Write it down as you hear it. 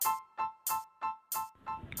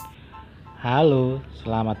Halo,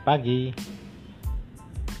 selamat pagi.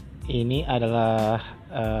 Ini adalah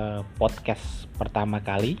podcast pertama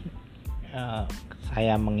kali eh,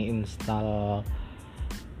 saya menginstal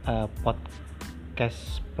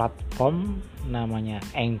podcast platform namanya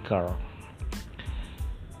Anchor.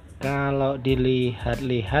 Kalau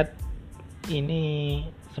dilihat-lihat ini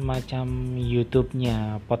semacam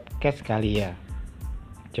YouTube-nya podcast kali ya.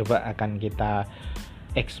 Coba akan kita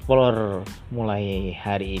explore mulai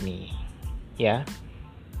hari ini, ya.